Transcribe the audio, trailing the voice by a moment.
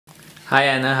Hi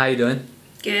Anna, how you doing?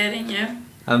 Good, and you?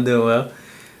 I'm doing well.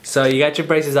 So you got your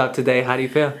braces out today. How do you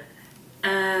feel?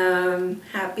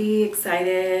 Happy,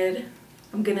 excited.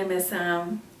 I'm gonna miss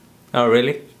them. Oh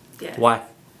really? Yes. Why?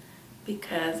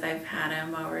 Because I've had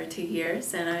them over 2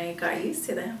 years and I got used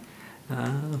to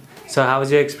them. So how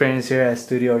was your experience here at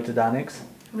Studio Orthodontics?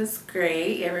 It was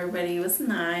great. Everybody was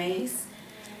nice.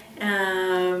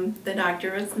 The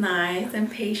doctor was nice and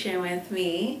patient with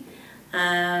me.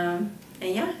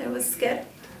 And yeah, it was good.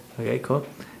 Okay, cool.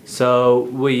 So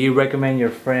will you recommend your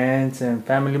friends and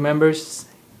family members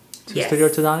to Yes, Studio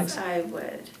Orthodontics? I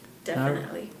would.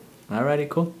 Definitely. Alrighty,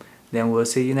 cool. Then we'll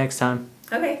see you next time.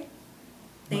 Okay.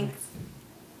 Thanks.